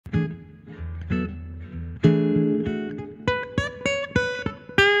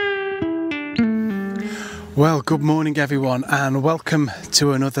Well, good morning everyone and welcome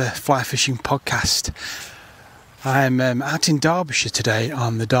to another fly fishing podcast. I'm out in Derbyshire today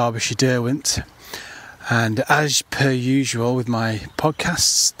on the Derbyshire Derwent, and as per usual with my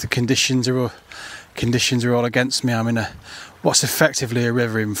podcasts, the conditions are all against me. I'm in what's effectively a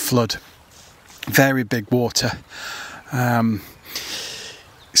river in flood, very big water,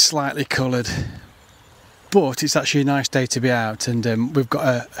 slightly coloured. But it's actually a nice day to be out, and we've got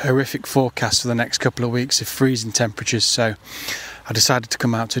a horrific forecast for the next couple of weeks of freezing temperatures, so I decided to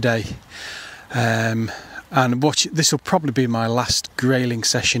come out today and watch. This will probably be my last grayling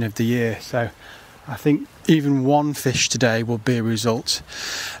session of the year, so I think even one fish today will be a result.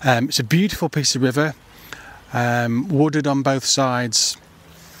 It's a beautiful piece of river, wooded on both sides.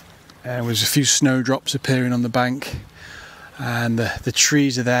 There's a few snowdrops appearing on the bank, and the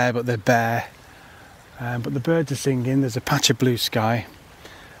trees are there but they're bare. But the birds are singing. There's a patch of blue sky,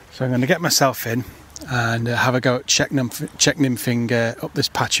 so I'm going to get myself in and have a go at czech nymphing up this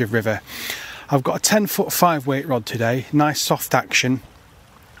patch of river. I've got a 10-foot 5-weight rod today, nice soft action,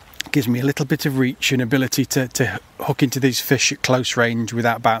 gives me a little bit of reach and ability to hook into these fish at close range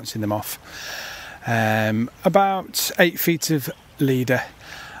without bouncing them off. About 8 feet of leader,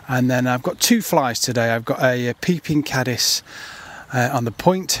 and then I've got 2 flies today. I've got a peeping caddis on the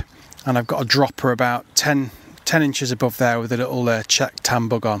point, and I've got a dropper about 10 inches above there with a little czech tan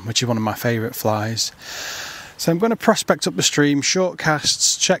bug on, which is one of my favourite flies. So I'm going to prospect up the stream, short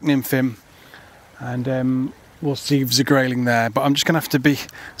casts, czech nymph him, and we'll see if there's a grayling there. But I'm just going to have to be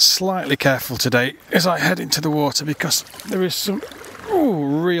slightly careful today as I head into the water, because there is some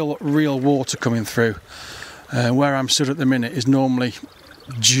real water coming through. Where I'm stood at the minute is normally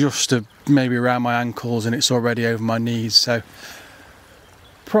just maybe around my ankles, and it's already over my knees. So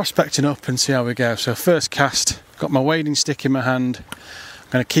prospecting up and see how we go. So first cast, got my wading stick in my hand. I'm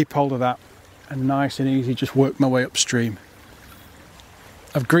going to keep hold of that and nice and easy just work my way upstream.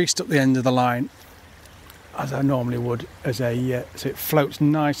 I've greased up the end of the line as I normally would, so it floats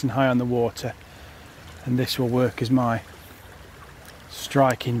nice and high on the water, and this will work as my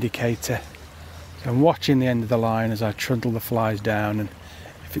strike indicator. So I'm watching the end of the line as I trundle the flies down, and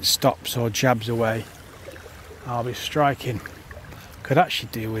if it stops or jabs away, I'll be striking. Could actually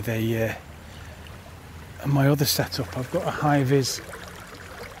do with my other setup. I've got a high-vis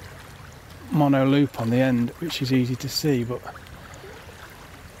mono loop on the end, which is easy to see, but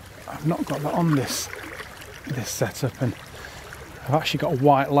I've not got that on this setup, and I've actually got a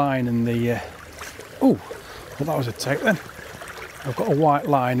white line in the well, that was a take then. I've got a white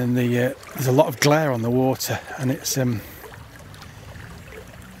line, and there's a lot of glare on the water, and it's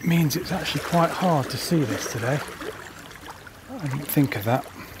means it's actually quite hard to see this today. I didn't think of that.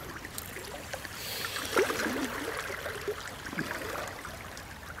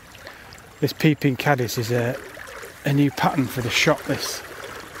 This peeping caddis is a new pattern for the shop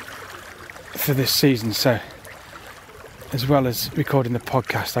for this season, so as well as recording the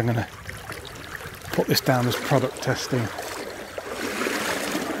podcast, I'm going to put this down as product testing.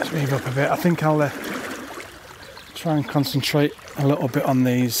 Let's move up a bit. I think I'll try and concentrate a little bit on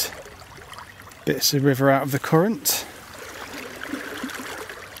these bits of river out of the current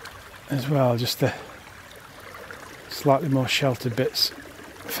as well, just the slightly more sheltered bits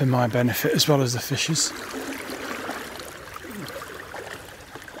for my benefit as well as the fishers.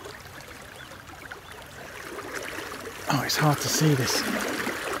 Oh, it's hard to see this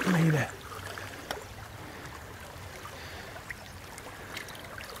leader.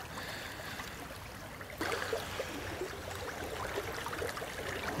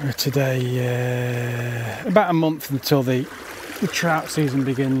 We're today about a month until the trout season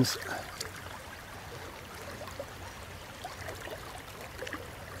begins.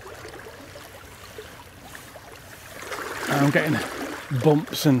 I'm getting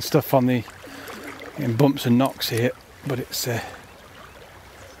bumps and stuff getting bumps and knocks here, but it's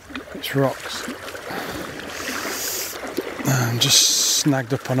rocks. I'm just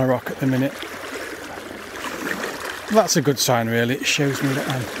snagged up on a rock at the minute. That's a good sign, really. It shows me that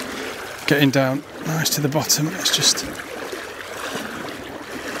I'm getting down nice to the bottom. It's just,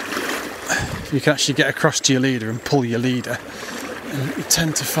 if you can actually get across to your leader and pull your leader, and you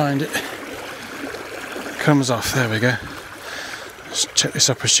tend to find it comes off. There we go. Just check this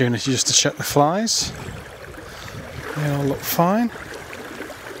opportunity just to check the flies. They all look fine.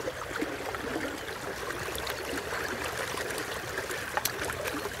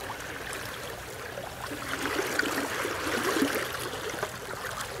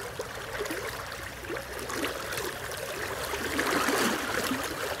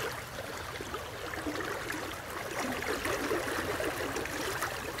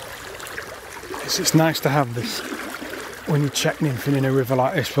 So it's nice to have this when you're czech nymphing in a river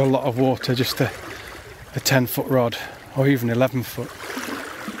like this with a lot of water, just a 10-foot rod or even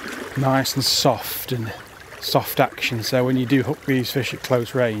 11-foot. Nice and soft action, so when you do hook these fish at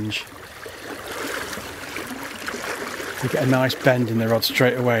close range, you get a nice bend in the rod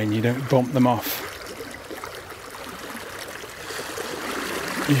straight away and you don't bump them off.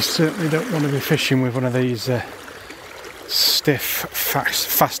 You certainly don't want to be fishing with one of these stiff,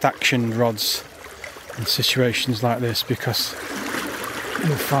 fast action rods in situations like this, because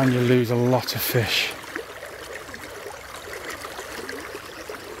you'll find you lose a lot of fish.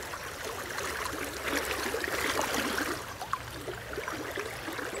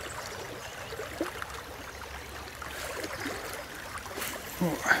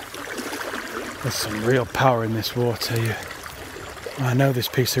 There's some real power in this water. I know this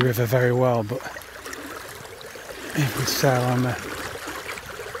piece of river very well, but even so, I'm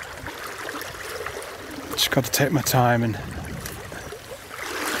just got to take my time and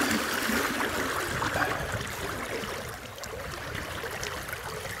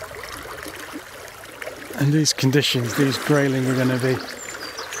these conditions, these grayling are going to be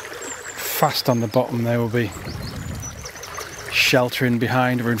fast on the bottom. They will be sheltering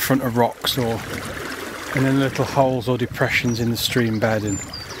behind or in front of rocks or in little holes or depressions in the stream bed, and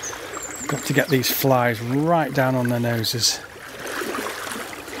I've got to get these flies right down on their noses.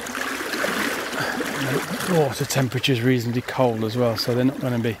 The water temperature is reasonably cold as well, so they're not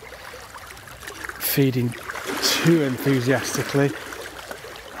going to be feeding too enthusiastically.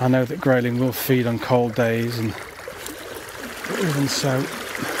 I know that grayling will feed on cold days, and even so,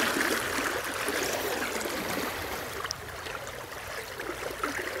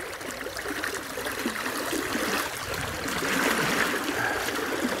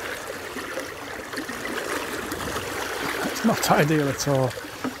 not ideal at all.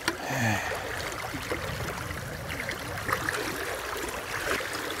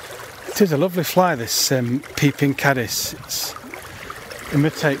 It is a lovely fly, this peeping caddis. It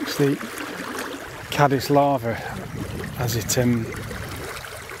imitates the caddis larva as it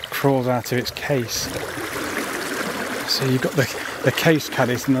crawls out of its case. So you've got the case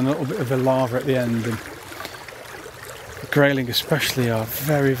caddis and then a little bit of the larva at the end. And the grayling especially are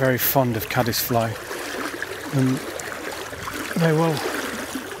very, very fond of caddisfly. And they will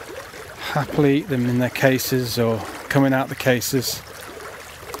happily eat them in their cases or coming out the cases.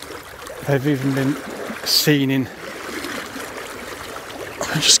 They've even been seen in,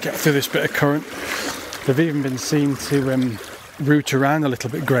 I'll just get through this bit of current, they've even been seen to root around a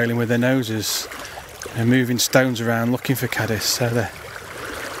little bit grayling with their noses, moving stones around looking for caddis, so they're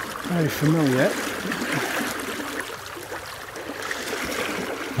very familiar.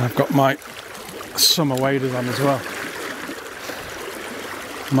 I've got my summer waders on as well.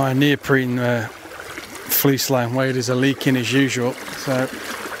 My neoprene fleece line waders are leaking as usual, so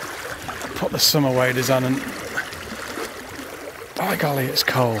put the summer waders on and by golly it's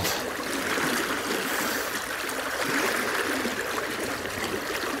cold.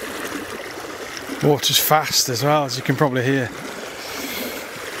 Water's fast as well, as you can probably hear.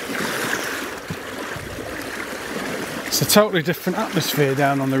 It's a totally different atmosphere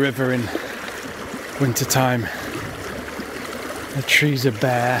down on the river in winter time. The trees are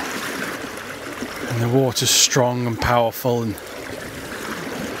bare and the water's strong and powerful, and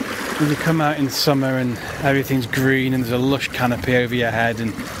when you come out in summer and everything's green and there's a lush canopy over your head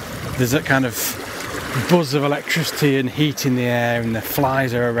and there's that kind of buzz of electricity and heat in the air and the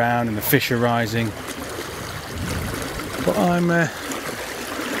flies are around and the fish are rising. But I'm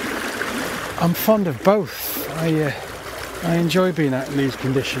fond of both. I enjoy being out in these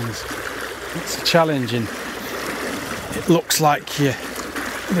conditions. It's a challenge, and it looks like the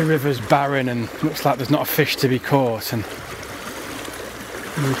river's barren and looks like there's not a fish to be caught, and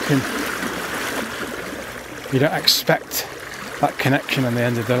you don't expect that connection on the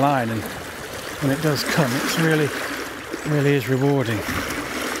end of the line, and when it does come, it's really is rewarding.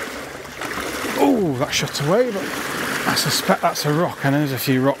 Oh, that shot away, but I suspect that's a rock. I know there's a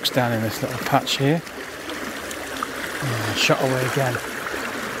few rocks down in this little patch here. Oh, shot away again.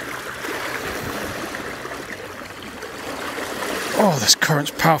 Oh, this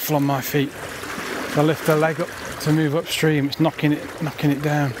current's powerful on my feet. If I lift the leg up to move upstream, it's knocking it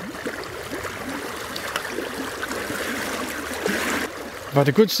down. I've had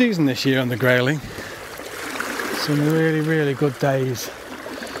a good season this year on the grayling. Some really good days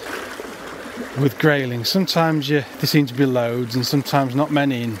with grayling. Sometimes there seem to be loads and sometimes not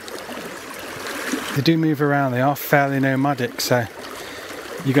many, and they do move around. They are fairly nomadic, so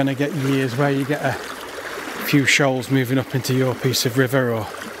you're going to get years where you get a few shoals moving up into your piece of river, or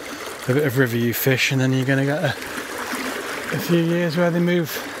a bit of river you fish, and then you're going to get a few years where they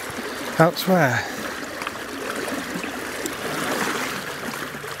move elsewhere.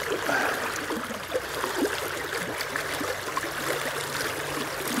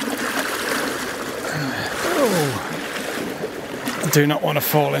 I do not want to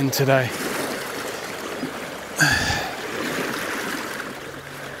fall in today.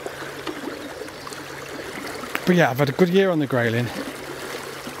 But yeah, I've had a good year on the Grayling.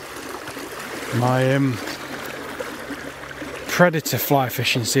 My predator fly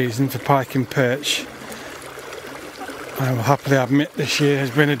fishing season for pike and perch, I will happily admit, this year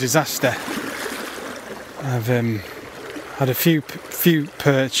has been a disaster. I've had a few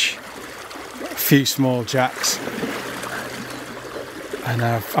perch, a few small jacks, and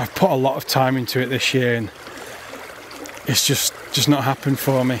I've put a lot of time into it this year, and it's just not happened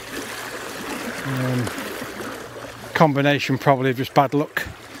for me. Combination probably of just bad luck,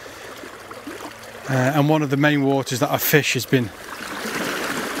 and one of the main waters that I fish has been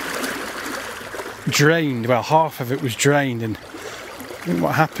drained. Well, half of it was drained, and I think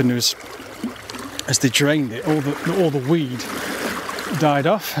what happened was, as they drained it, all the weed died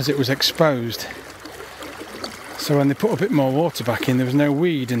off as it was exposed. So when they put a bit more water back in, there was no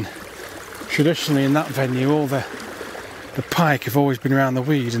weed, and traditionally in that venue all the pike have always been around the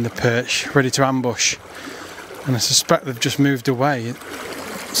weed and the perch, ready to ambush. And I suspect they've just moved away,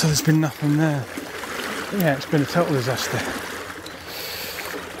 so there's been nothing there. But yeah, it's been a total disaster.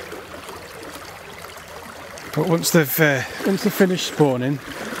 But once they've finished spawning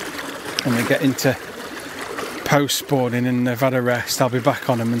and they get into post spawning and they've had a rest, I'll be back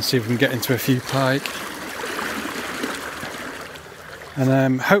on them and see if we can get into a few pike.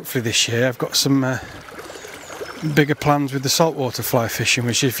 And hopefully this year I've got some bigger plans with the saltwater fly fishing,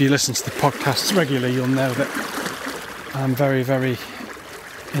 which if you listen to the podcasts regularly you'll know that I'm very, very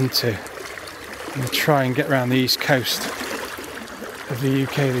into. I'm going to try and get around the east coast of the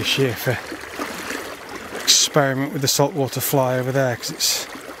UK this year for experiment with the saltwater fly over there, because it's...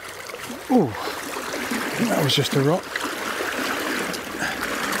 Ooh, I think that was just a rock.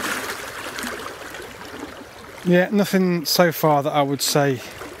 Yeah, nothing so far that I would say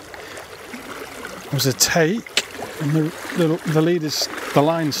was a take. And the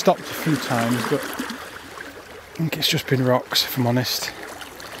line stopped a few times, but I think it's just been rocks, if I'm honest.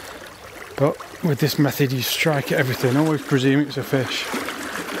 But with this method you strike at everything, always presume it's a fish.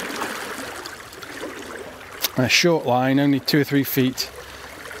 And a short line, only 2 or 3 feet,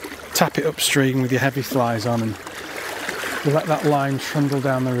 tap it upstream with your heavy flies on and let that line trundle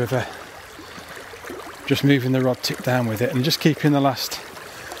down the river, just moving the rod tip down with it and just keeping the last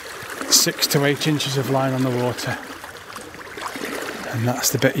 6 to 8 inches of line on the water. And that's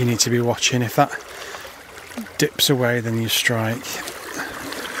the bit you need to be watching. If that dips away, then you strike.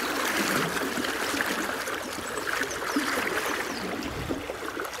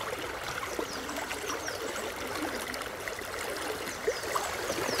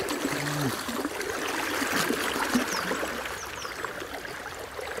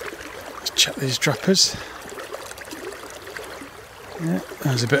 Let's check these droppers. Yeah,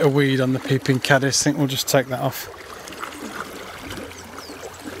 there's a bit of weed on the peeping caddis. I think we'll just take that off.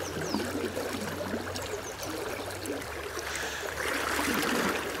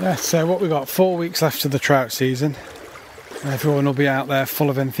 Yeah, so what we've got, 4 weeks left of the trout season. Everyone will be out there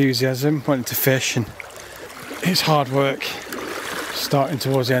full of enthusiasm, wanting to fish, and it's hard work starting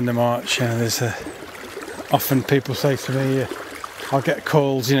towards the end of March. There's often people say to me, I'll get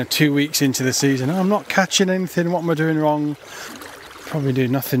calls 2 weeks into the season, I'm not catching anything, what am I doing wrong? Probably do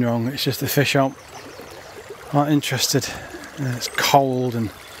nothing wrong, it's just the fish aren't interested. It's cold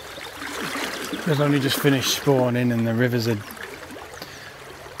and they've only just finished spawning and the rivers are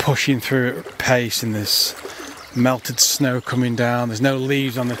pushing through at pace, and there's melted snow coming down, there's no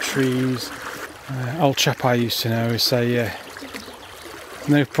leaves on the trees. Old chap I used to know would say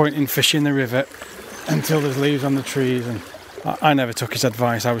no point in fishing the river until there's leaves on the trees, and I never took his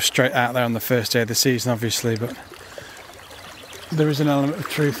advice. I was straight out there on the first day of the season obviously, but there is an element of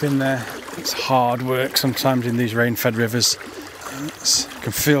truth in there. It's hard work sometimes in these rain-fed rivers. You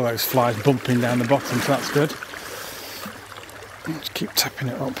can feel those flies bumping down the bottom, so that's good. Let's keep tapping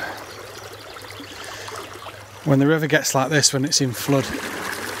it up. When the river gets like this, when it's in flood,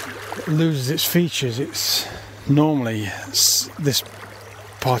 it loses its features. It's normally this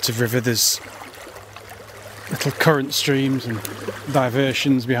part of river, there's little current streams and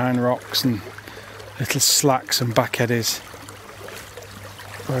diversions behind rocks and little slacks and back eddies.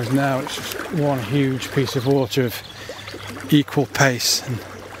 Whereas now it's just one huge piece of water of equal pace, and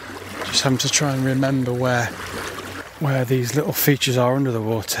just having to try and remember where these little features are under the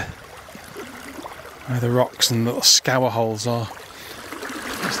water. where the rocks and little scour holes are.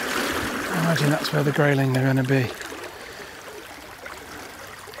 I imagine that's where the grayling are going to be.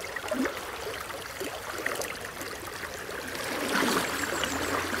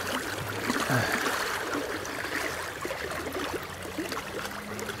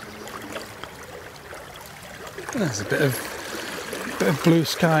 There's a bit of blue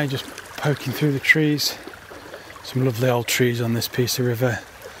sky just poking through the trees. Some lovely old trees on this piece of river.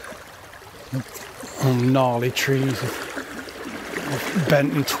 Gnarly trees with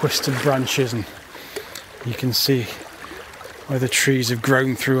bent and twisted branches, and you can see where the trees have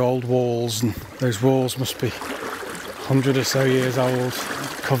grown through old walls, and those walls must be 100 or so years old,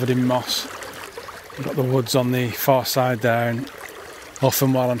 covered in moss. You've got the woods on the far side there, and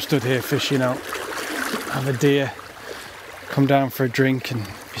often while I'm stood here fishing out, have a deer come down for a drink, and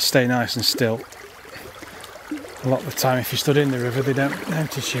if you stay nice and still, a lot of the time if you stood in the river they don't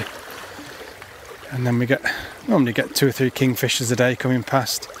notice you. And then we normally get 2 or 3 kingfishers a day coming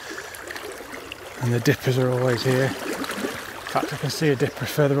past, and the dippers are always here. In fact, I can see a dipper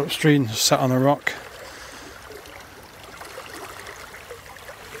further upstream just sat on a rock.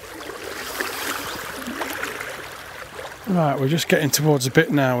 Right, we're just getting towards a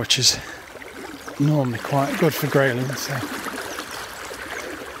bit now which is normally quite good for grayling, so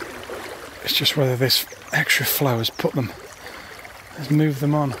it's just whether this extra flow has moved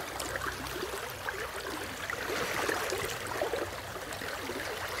them on.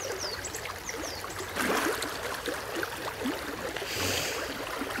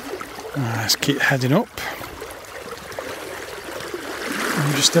 Let's keep heading up.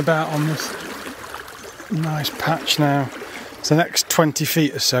 I'm just about on this nice patch now. So the next 20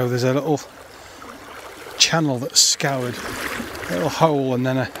 feet or so there's a little channel that's scoured, a little hole and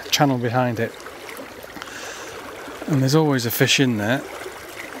then a channel behind it, and there's always a fish in there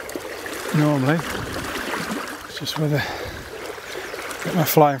normally. It's just whether I get my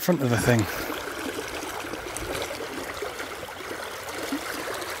fly in front of the thing.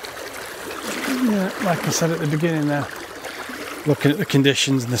 Yeah, like I said at the beginning there, looking at the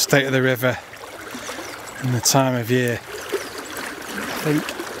conditions and the state of the river and the time of year, I think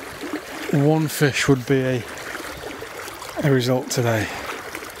one fish would be a result today.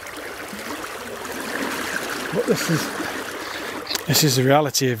 But this is the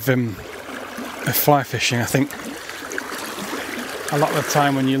reality of fly fishing. I think a lot of the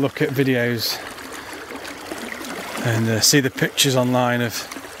time when you look at videos and see the pictures online of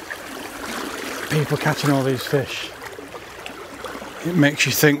people catching all these fish, it makes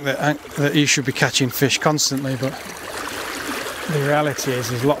you think that you should be catching fish constantly, but the reality is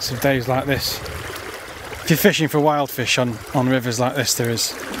there's lots of days like this. If you're fishing for wild fish on rivers like this, there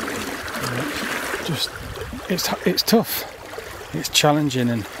is it's tough, it's challenging,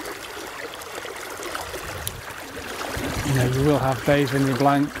 and you know, you will have days when you're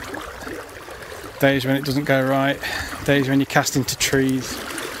blank, days when it doesn't go right, days when you cast into trees.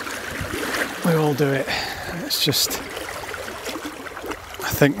 We all do it. It's just, I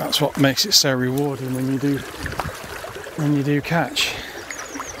think that's what makes it so rewarding when you do catch.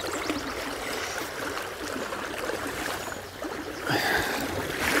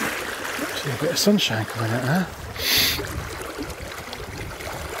 Actually, a bit of sunshine coming out now.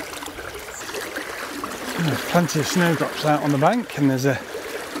 There's plenty of snowdrops out on the bank, and there's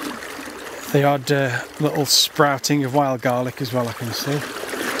the odd little sprouting of wild garlic as well, I can see.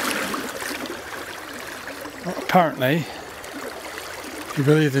 Well, apparently, if you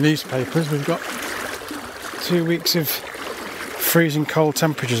believe the newspapers, we've got 2 weeks of freezing cold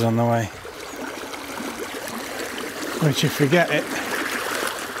temperatures on the way, which, if we get it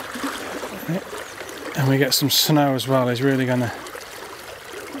and we get some snow as well, is really going to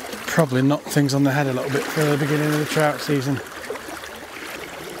probably knock things on the head a little bit for the beginning of the trout season.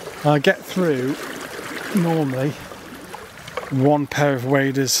 I get through normally one pair of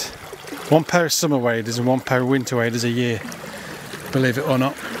waders, one pair of summer waders and one pair of winter waders a year, believe it or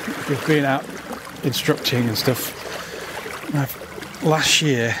not. We've been out instructing and stuff. Last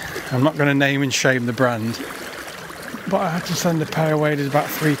year, I'm not going to name and shame the brand, but I had to send a pair of waders about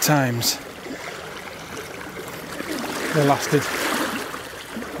 3 times. They lasted,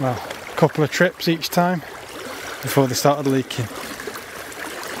 well, a couple of trips each time before they started leaking.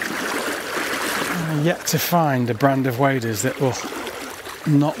 I'm yet to find a brand of waders that will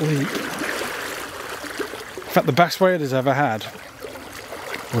not leak. In fact, the best waders I ever had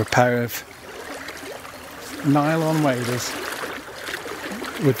were a pair of nylon waders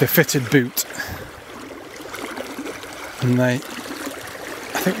with the fitted boot, and I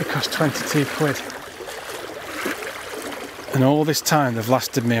think they cost 22 quid. And all this time they've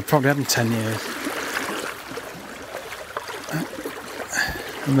lasted me, I've probably had them 10 years.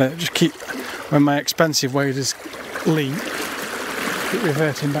 And they just keep, when my expensive waders leak, keep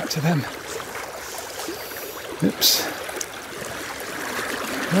reverting back to them. Oops.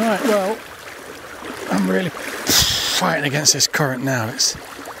 Right, well, I'm really fighting against this current now. It's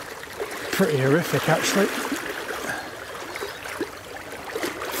pretty horrific, actually.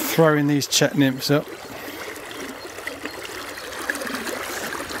 Throwing these czech nymphs up.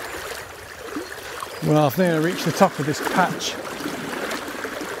 Well, I think I reached the top of this patch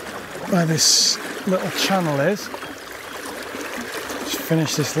where this little channel is. Just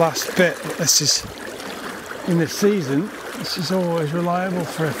finish this last bit. This is, in this season, this is always reliable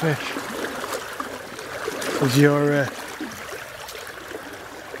for a fish. Because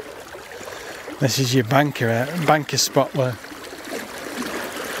this is your banker spot where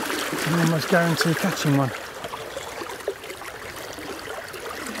you can almost guarantee catching one.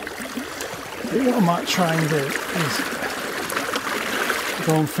 But what I might try and do is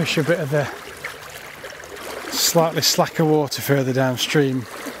go and fish a bit of the slightly slacker water further downstream.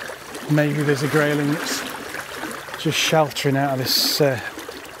 Maybe there's a grayling that's just sheltering out of this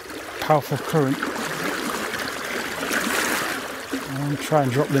powerful current. I'll try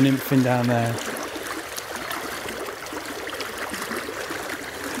and drop the nymph in down there.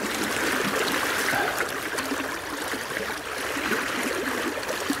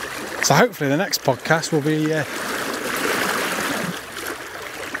 So hopefully the next podcast will be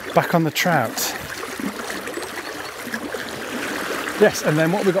back on the trout. Yes, and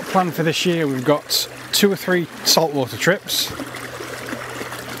then what we've got planned for this year, we've got 2 or 3 saltwater trips,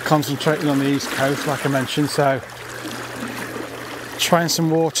 concentrating on the east coast like I mentioned, so trying some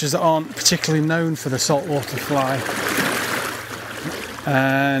waters that aren't particularly known for the saltwater fly.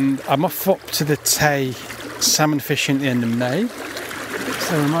 And I'm off up to the Tay salmon fishing at the end of May,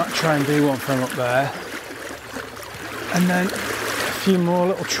 so we might try and do one from up there. And then a few more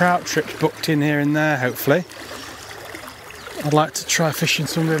little trout trips booked in here and there, hopefully. I'd like to try fishing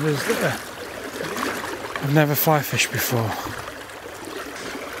some rivers that I've never fly fished before.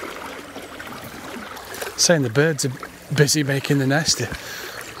 Saying the birds are busy making the nest, they're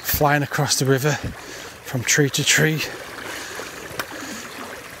flying across the river from tree to tree,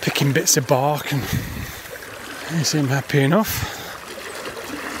 picking bits of bark, and they seem happy enough.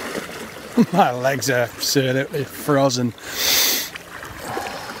 My legs are absolutely frozen.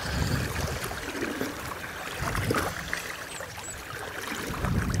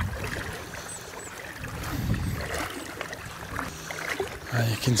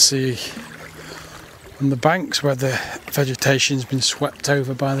 You can see on the banks where the vegetation's been swept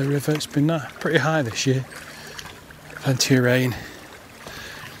over by the river. It's been pretty high this year. Plenty of rain.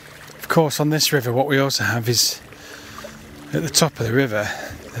 Of course, on this river, what we also have is at the top of the river,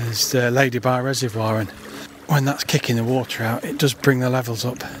 there's the Lady Bar Reservoir, and when that's kicking the water out, it does bring the levels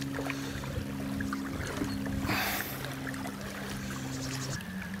up.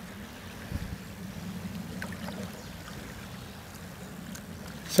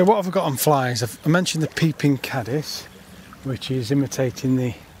 So what have I got on flies? I mentioned the peeping caddis, which is imitating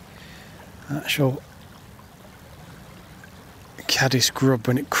the actual caddis grub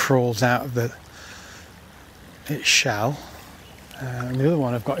when it crawls out of its shell. And the other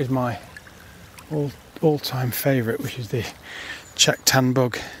one I've got is my all-time favourite, which is the Czech tan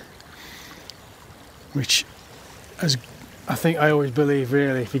bug, which, as I think I always believe,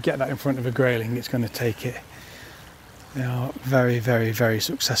 really, if you get that in front of a grayling, it's going to take it. They are very, very, very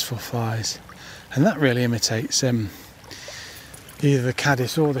successful flies, and that really imitates either the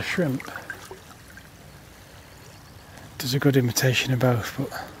caddis or the shrimp. Does a good imitation of both,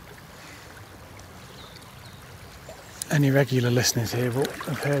 but any regular listeners here will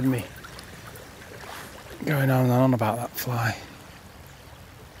have heard me going on and on about that fly.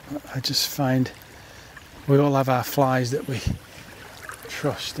 I just find we all have our flies that we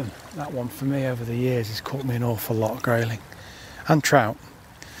trust, and that one for me over the years has caught me an awful lot of grayling and trout,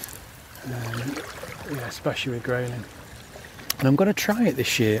 yeah, especially with grayling. And I'm going to try it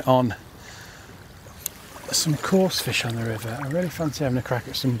this year on some coarse fish on the river. I really fancy having a crack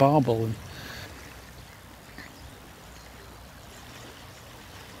at some barbel. And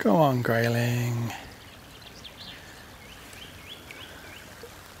go on, grayling.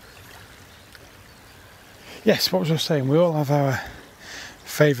 Yes, what was I saying? We all have our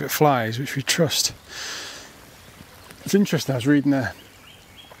favourite flies which we trust. It's interesting, I was reading a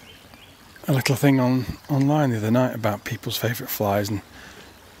little thing online the other night about people's favourite flies and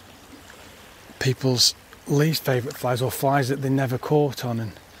people's least favourite flies, or flies that they never caught on,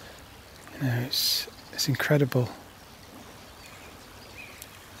 and you know, it's incredible.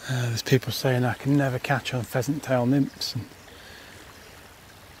 There's people saying I can never catch on pheasant tail nymphs, and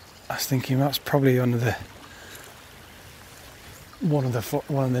I was thinking that's probably one of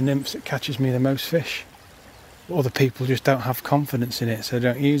the nymphs that catches me the most fish. Other people just don't have confidence in it, so they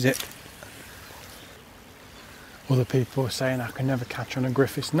don't use it. Other people are saying I can never catch on a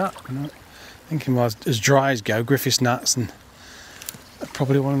Griffiths gnat. I'm thinking, well, as dry as go, Griffiths gnats and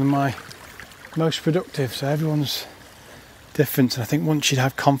probably one of my most productive. So everyone's different, and I think once you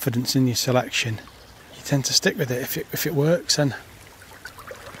have confidence in your selection, you tend to stick with it. If it works, then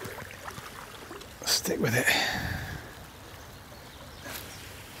stick with it.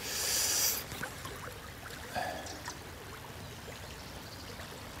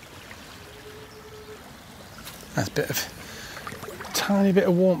 There's a tiny bit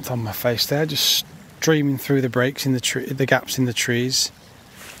of warmth on my face there, just streaming through the breaks in the gaps in the trees.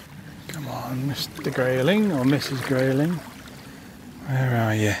 Come on, Mr. Grayling or Mrs. Grayling, where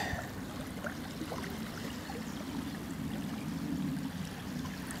are you?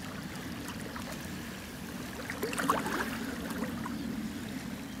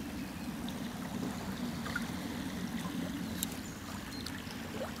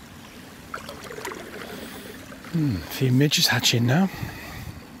 A few midges hatching now.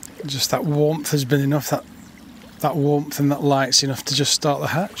 Just that warmth has been enough. That warmth and that light's enough to just start the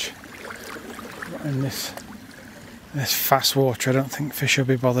hatch. In this fast water, I don't think fish will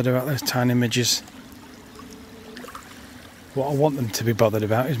be bothered about those tiny midges. What I want them to be bothered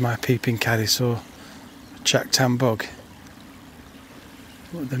about is my peeping caddis or czech tan bug.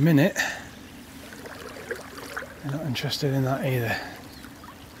 But at the minute, they're not interested in that either.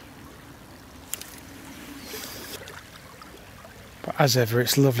 But as ever,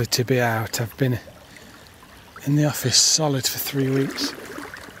 it's lovely to be out. I've been in the office solid for 3 weeks.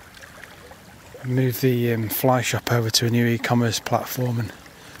 I moved the fly shop over to a new e-commerce platform, and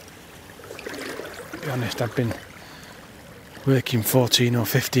to be honest, I've been working 14 or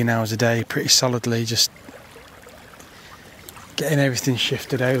 15 hours a day pretty solidly, just getting everything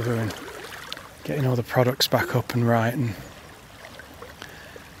shifted over and getting all the products back up and right, and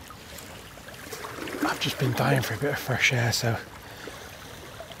I've just been dying for a bit of fresh air, so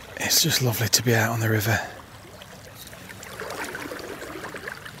it's just lovely to be out on the river.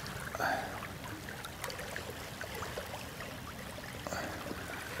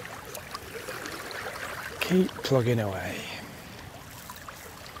 Keep plugging away.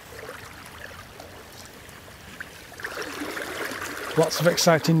 Lots of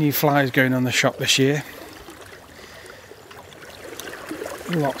exciting new flies going on the shop this year.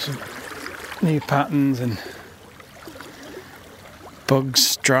 Lots of new patterns and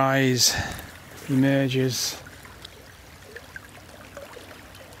bugs, dries, emerges.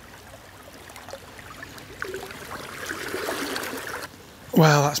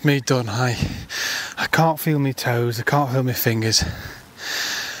 Well, that's me done. I can't feel my toes, I can't feel my fingers.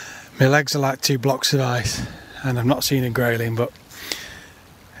 My legs are like 2 blocks of ice, and I've not seen a grayling, but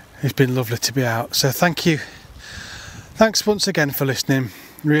it's been lovely to be out. So thank you. Thanks once again for listening.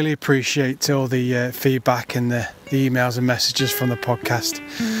 Really appreciate all the feedback and the emails and messages from the podcast.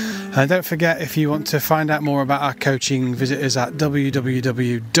 And don't forget, if you want to find out more about our coaching, visit us at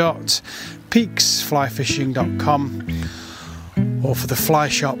www.peaksflyfishing.com, or for the fly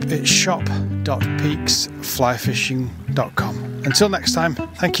shop, it's shop.peaksflyfishing.com. Until next time,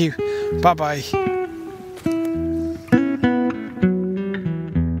 thank you. Bye bye.